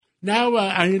Now,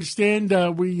 I understand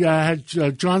we had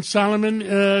John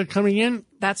Solomon coming in.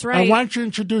 That's right. Why don't you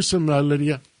introduce him,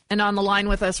 Lydia? And on the line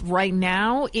with us right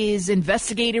now is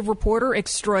investigative reporter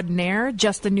extraordinaire,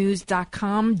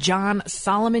 justthenews.com, John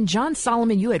Solomon. John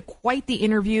Solomon, you had quite the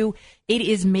interview. It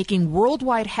is making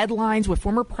worldwide headlines with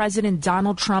former President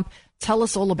Donald Trump. Tell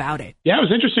us all about it. Yeah, it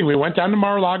was interesting. We went down to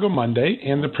Mar-a-Lago Monday,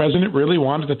 and the president really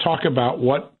wanted to talk about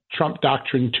what Trump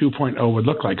Doctrine 2.0 would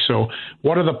look like. So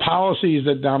what are the policies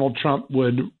that Donald Trump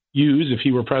would use if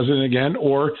he were president again,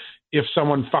 or if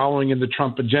someone following in the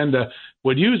Trump agenda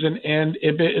would use it? And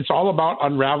it's all about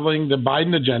unraveling the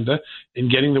Biden agenda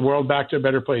and getting the world back to a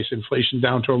better place, inflation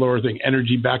down to a lower thing,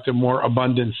 energy back to more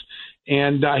abundance.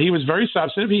 And he was very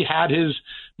substantive. He had his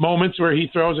moments where he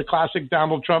throws a classic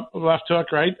Donald Trump left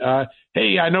hook, right?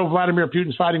 Hey, I know Vladimir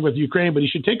Putin's fighting with Ukraine, but he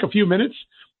should take a few minutes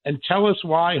and tell us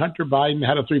why Hunter Biden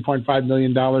had a $3.5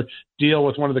 million deal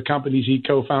with one of the companies he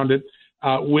co-founded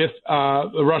with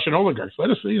the Russian oligarchs. Let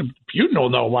us see. Putin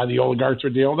will know why the oligarchs were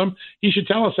dealing with him. He should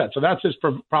tell us that. So that's his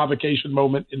provocation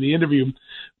moment in the interview.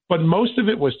 But most of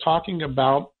it was talking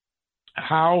about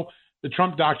how the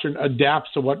Trump doctrine adapts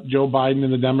to what Joe Biden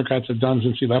and the Democrats have done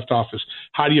since he left office.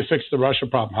 How do you fix the Russia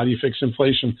problem? How do you fix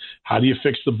inflation? How do you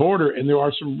fix the border? And there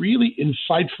are some really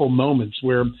insightful moments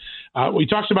where he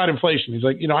talks about inflation. He's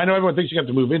like, I know everyone thinks you got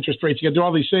to move interest rates, you got to do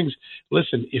all these things.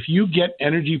 Listen, if you get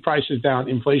energy prices down,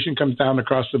 inflation comes down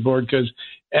across the board because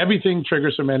everything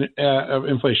triggers some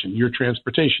inflation. Your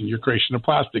transportation, your creation of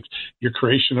plastics, your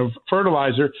creation of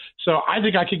fertilizer. So I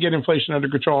think I could get inflation under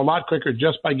control a lot quicker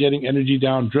just by getting energy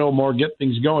down, drill more, get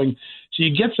things going. So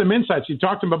you get some insights. You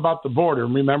talked to him about the border.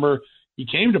 And remember, he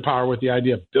came to power with the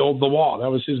idea of build the wall. That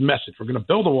was his message. We're going to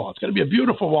build a wall. It's going to be a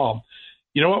beautiful wall.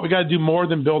 You know what? We got to do more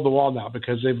than build the wall now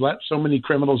because they've let so many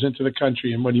criminals into the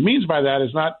country. And what he means by that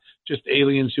is not just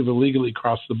aliens who've illegally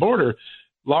crossed the border.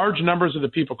 Large numbers of the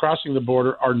people crossing the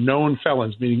border are known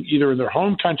felons, meaning either in their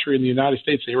home country in the United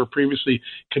States, they were previously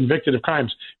convicted of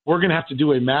crimes. We're going to have to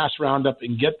do a mass roundup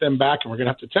and get them back. And we're going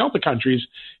to have to tell the countries,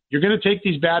 you're going to take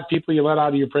these bad people you let out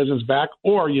of your prisons back,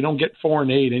 or you don't get foreign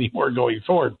aid anymore going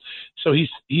forward. So he's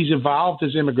evolved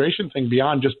his immigration thing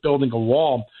beyond just building a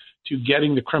wall to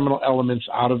getting the criminal elements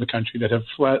out of the country that have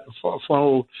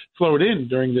flowed in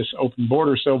during this open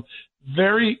border. So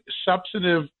very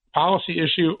substantive, policy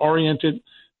issue oriented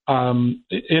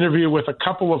interview with a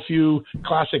couple of few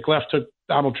classic left hook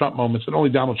Donald Trump moments that only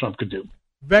Donald Trump could do.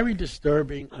 Very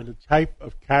disturbing on the type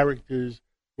of characters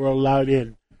were allowed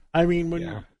in. I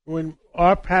mean, when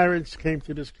our parents came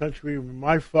to this country, when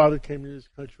my father came to this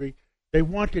country, they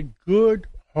wanted good,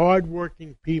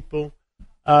 hardworking people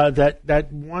that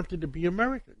wanted to be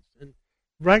Americans. And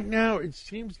right now, it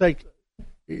seems like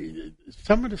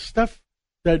some of the stuff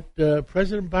that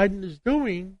President Biden is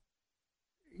doing,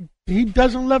 he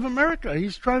doesn't love America.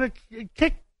 He's trying to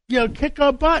kick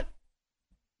our butt.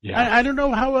 Yeah. I don't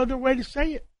know how other way to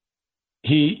say it.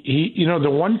 He, the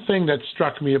one thing that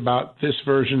struck me about this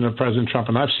version of President Trump,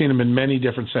 and I've seen him in many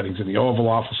different settings, in the Oval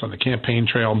Office, on the campaign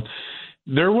trail,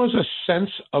 there was a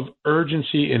sense of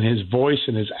urgency in his voice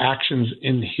and his actions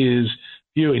in his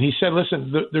view. And he said,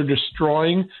 listen, they're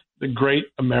destroying the great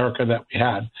America that we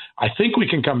had. I think we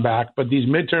can come back, but these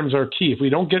midterms are key. If we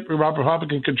don't get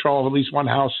Republican control of at least one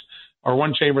house or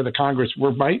one chamber of the Congress,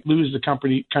 we might lose the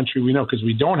country we know, because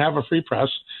we don't have a free press.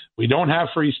 We don't have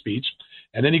free speech.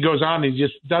 And then he goes on and he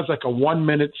just does like a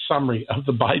 1-minute summary of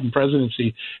the Biden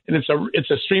presidency. And it's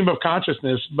a stream of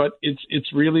consciousness, but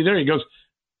it's really there. He goes,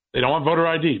 they don't want voter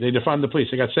ID. They defund the police.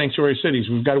 They got sanctuary cities.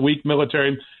 We've got a weak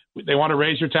military. They want to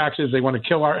raise your taxes. They want to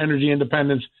kill our energy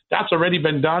independence. That's already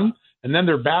been done. And then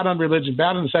they're bad on religion,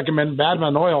 bad on the Second Amendment, bad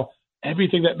on oil.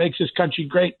 Everything that makes this country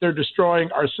great, they're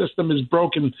destroying. Our system is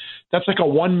broken. That's like a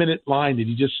 1-minute line that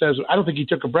he just says. I don't think he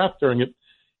took a breath during it.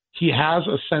 He has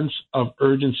a sense of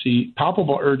urgency,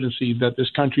 palpable urgency, that this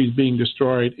country is being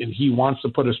destroyed, and he wants to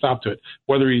put a stop to it.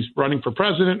 Whether he's running for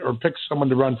president or picks someone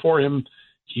to run for him,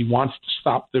 he wants to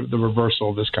stop the reversal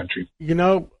of this country.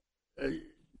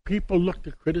 People look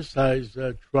to criticize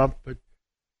Trump, but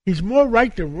he's more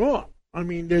right than wrong. I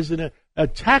mean, there's an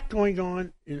attack going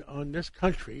on this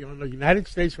country, on the United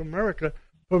States of America,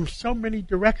 from so many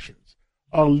directions.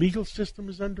 Our legal system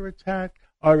is under attack.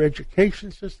 Our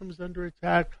education system is under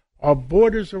attack. Our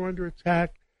borders are under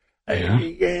attack. Yeah.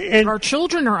 And our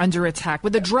children are under attack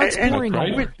with the drugs pouring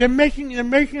over. They're making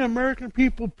American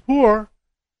people poor,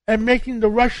 and making the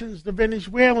Russians, the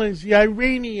Venezuelans, the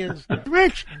Iranians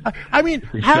rich. I mean,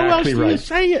 exactly. How else do you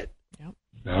say it?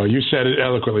 No, you said it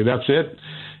eloquently. That's it.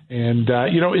 And,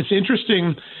 it's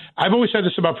interesting. I've always said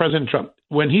this about President Trump.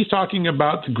 When he's talking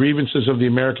about the grievances of the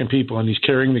American people and he's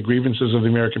carrying the grievances of the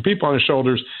American people on his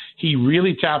shoulders, he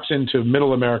really taps into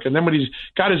middle America. And then when he's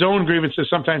got his own grievances,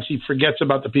 sometimes he forgets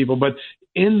about the people. But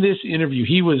in this interview,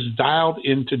 he was dialed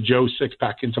into Joe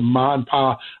Sixpack, into Ma and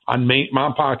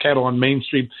Pa Kettle on Main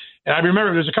Street. And I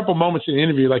remember there's a couple moments in the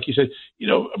interview, like he said,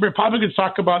 Republicans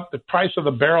talk about the price of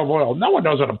the barrel of oil. No one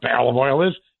knows what a barrel of oil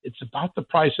is. It's about the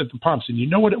price at the pumps. And you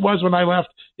know what it was when I left?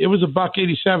 It was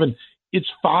 $1.87. It's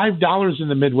 $5 in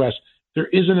the Midwest. There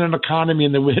isn't an economy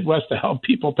in the Midwest to help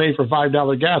people pay for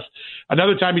 $5 gas.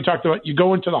 Another time he talked about you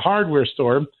go into the hardware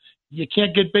store, you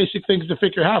can't get basic things to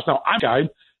fix your house. Now,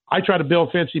 I try to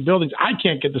build fancy buildings. I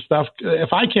can't get the stuff.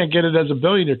 If I can't get it as a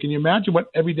billionaire, can you imagine what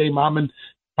everyday mom and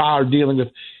pa are dealing with?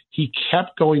 He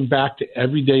kept going back to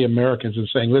everyday Americans and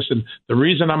saying, listen, the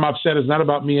reason I'm upset is not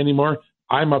about me anymore.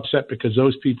 I'm upset because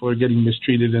those people are getting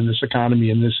mistreated in this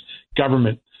economy, in this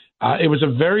government. It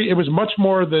was much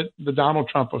more the Donald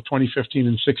Trump of 2015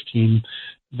 and 16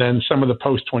 than some of the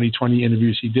post-2020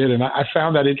 interviews he did. And I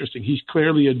found that interesting. He's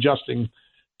clearly adjusting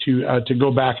to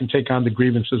go back and take on the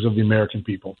grievances of the American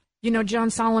people. John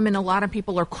Solomon, a lot of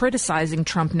people are criticizing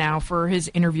Trump now for his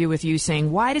interview with you,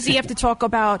 saying, why does he have to talk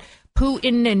about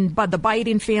Putin and the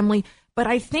Biden family? But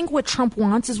I think what Trump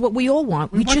wants is what we all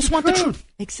want. We just want the truth.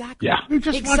 Exactly. Yeah. We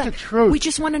just want the truth. We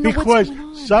just want to know what's going on.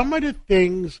 Because some of the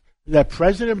things that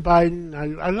President Biden,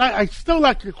 I still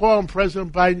like to call him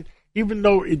President Biden, even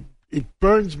though it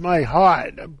burns my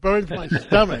heart, it burns my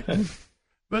stomach.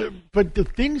 But the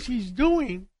things he's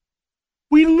doing,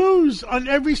 we lose on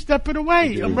every step of the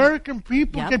way. American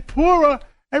people get poorer.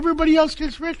 Everybody else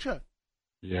gets richer.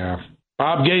 Yeah.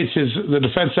 Bob Gates is the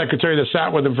defense secretary that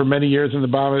sat with him for many years in the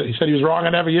Obama. He said he was wrong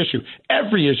on every issue.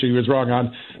 Every issue he was wrong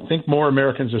on. I think more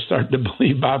Americans are starting to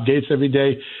believe Bob Gates every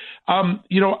day. I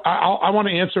want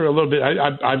to answer a little bit.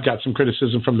 I've got some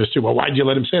criticism from this too. Well, why did you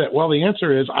let him say that? Well, the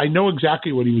answer is I know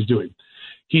exactly what he was doing.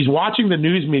 He's watching the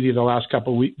news media the last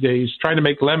couple of days, trying to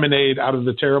make lemonade out of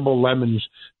the terrible lemons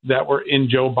that were in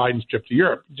Joe Biden's trip to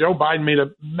Europe. Joe Biden made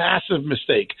a massive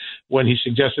mistake when he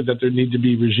suggested that there need to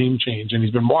be regime change, and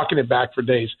he's been walking it back for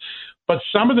days. But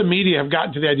some of the media have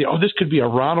gotten to the idea, this could be a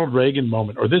Ronald Reagan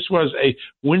moment, or this was a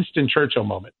Winston Churchill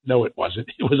moment. No, it wasn't.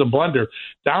 It was a blunder.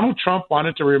 Donald Trump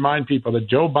wanted to remind people that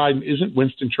Joe Biden isn't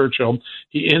Winston Churchill.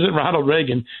 He isn't Ronald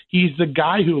Reagan. He's the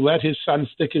guy who let his son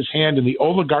stick his hand in the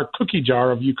oligarch cookie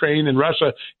jar of Ukraine and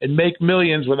Russia and make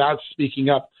millions without speaking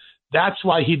up. That's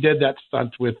why he did that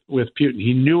stunt with Putin.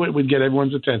 He knew it would get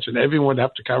everyone's attention. Everyone would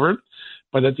have to cover it.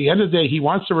 But at the end of the day, he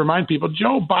wants to remind people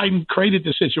Joe Biden created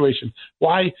the situation.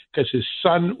 Why? Because his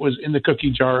son was in the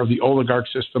cookie jar of the oligarch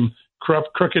system,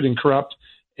 crooked and corrupt.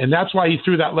 And that's why he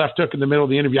threw that left hook in the middle of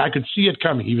the interview. I could see it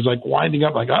coming. He was like winding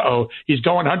up like, uh-oh, he's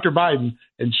going Hunter Biden.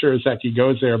 And sure as heck, he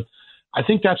goes there. I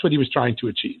think that's what he was trying to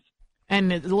achieve.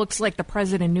 And it looks like the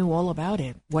president knew all about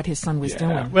it, what his son was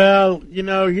doing. Well, you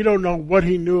don't know what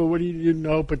he knew or what he didn't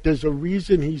know, but there's a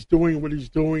reason he's doing what he's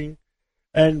doing.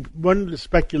 And one of the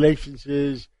speculations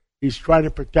is he's trying to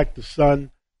protect the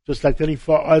son, just like any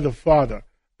other father.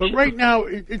 But right now,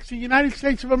 it's the United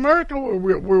States of America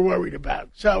we're worried about.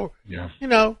 So,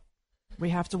 we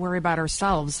have to worry about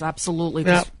ourselves, absolutely.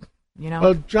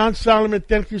 Well, John Solomon,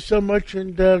 thank you so much,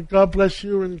 and God bless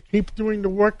you, and keep doing the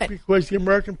work because the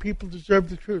American people deserve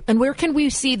the truth. And where can we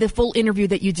see the full interview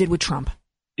that you did with Trump?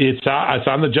 It's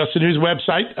on the Just the News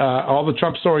website. All the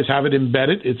Trump stories have it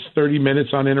embedded. It's 30 minutes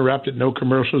uninterrupted, no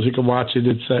commercials. You can watch it.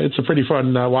 It's a pretty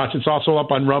fun watch. It's also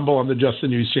up on Rumble on the Just the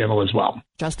News channel as well.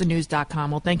 JustTheNews.com.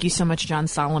 Well, thank you so much, John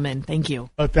Solomon. Thank you.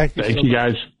 Thank you. Thank you,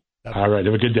 guys. All right.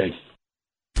 Have a good day.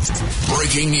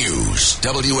 Breaking news,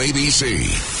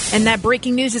 WABC. And that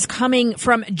breaking news is coming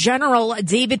from General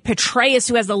David Petraeus,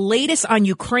 who has the latest on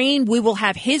Ukraine. We will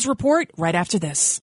have his report right after this.